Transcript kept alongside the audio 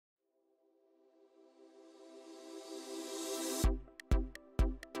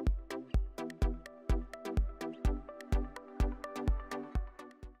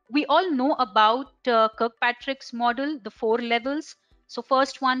we all know about Kirkpatrick's model, the 4 levels. So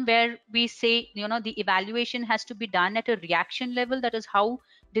first one where we say, the evaluation has to be done at a reaction level. That is, how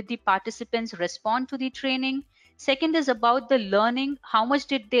did the participants respond to the training? Second is about the learning. How much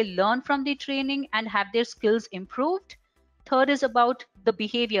did they learn from the training and have their skills improved? Third is about the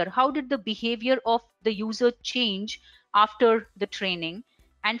behavior. How did the behavior of the user change after the training?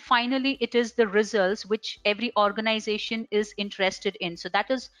 And finally, it is the results which every organization is interested in. So that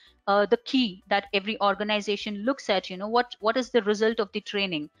is the key that every organization looks at. What is the result of the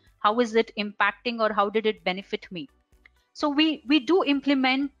training? How is it impacting, or how did it benefit me? So we do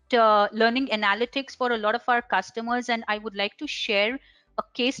implement learning analytics for a lot of our customers, and I would like to share a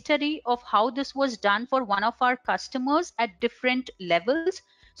case study of how this was done for one of our customers at different levels.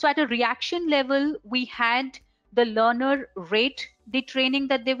 So at a reaction level, we had the learner rate the training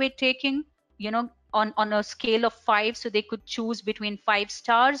that they were taking, on a scale of 5, so they could choose between 5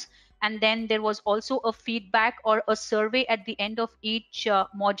 stars. And then there was also a feedback or a survey at the end of each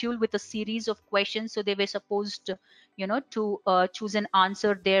module with a series of questions. So they were supposed to choose an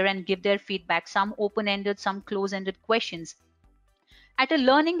answer there and give their feedback, some open-ended, some close-ended questions. At a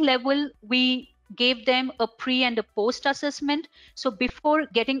learning level, we gave them a pre and a post assessment. So before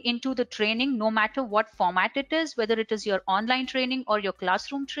getting into the training, no matter what format it is, whether it is your online training or your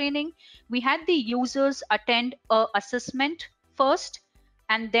classroom training, we had the users attend a assessment first,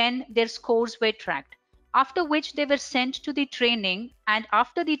 and then their scores were tracked. After which they were sent to the training, and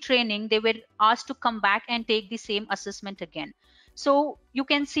after the training, they were asked to come back and take the same assessment again. So you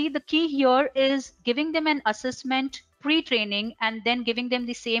can see the key here is giving them an assessment pre-training and then giving them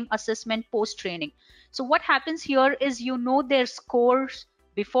the same assessment post-training. So what happens here is their scores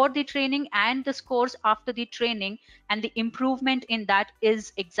before the training and the scores after the training, and the improvement in that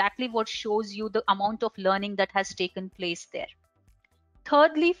is exactly what shows you the amount of learning that has taken place there.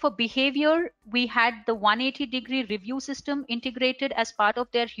 Thirdly, for behavior, we had the 180-degree review system integrated as part of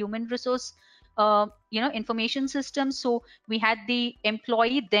their human resource information system. So we had the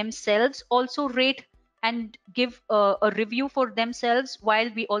employee themselves also rate and give a review for themselves, while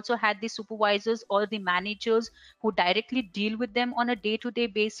we also had the supervisors or the managers who directly deal with them on a day-to-day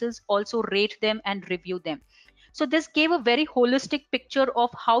basis also rate them and review them. So this gave a very holistic picture of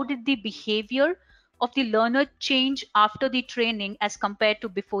how did the behavior of the learner change after the training as compared to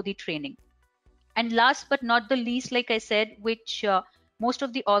before the training. And last but not the least, like I said, which most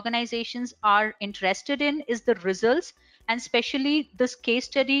of the organizations are interested in, is the results. And especially this case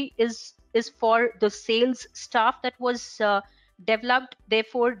study is for the sales staff that was developed.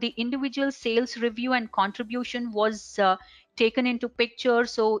 Therefore, the individual sales review and contribution was taken into picture.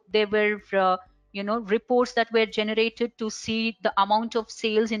 So there were reports that were generated to see the amount of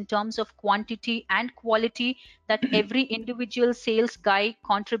sales in terms of quantity and quality that every individual sales guy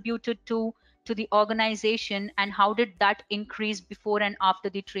contributed to the organization, and how did that increase before and after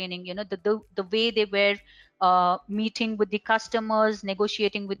the training. The way they were meeting with the customers,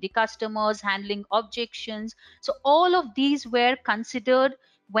 negotiating with the customers, handling objections. So all of these were considered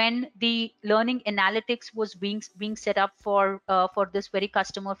when the learning analytics was being set up for this very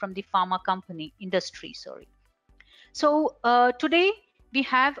customer from the pharma company industry. Sorry. So today we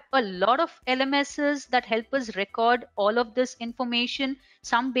have a lot of LMSs that help us record all of this information,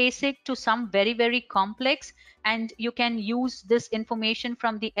 some basic to some very, very complex. And you can use this information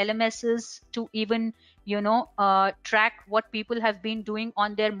from the LMSs to even, track what people have been doing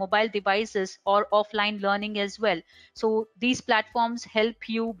on their mobile devices or offline learning as well. So these platforms help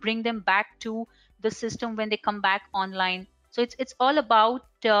you bring them back to the system when they come back online. So it's all about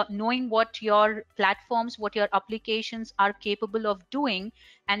knowing what your platforms, what your applications are capable of doing,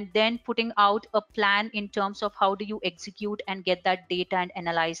 and then putting out a plan in terms of how do you execute and get that data and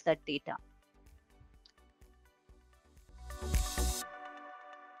analyze that data.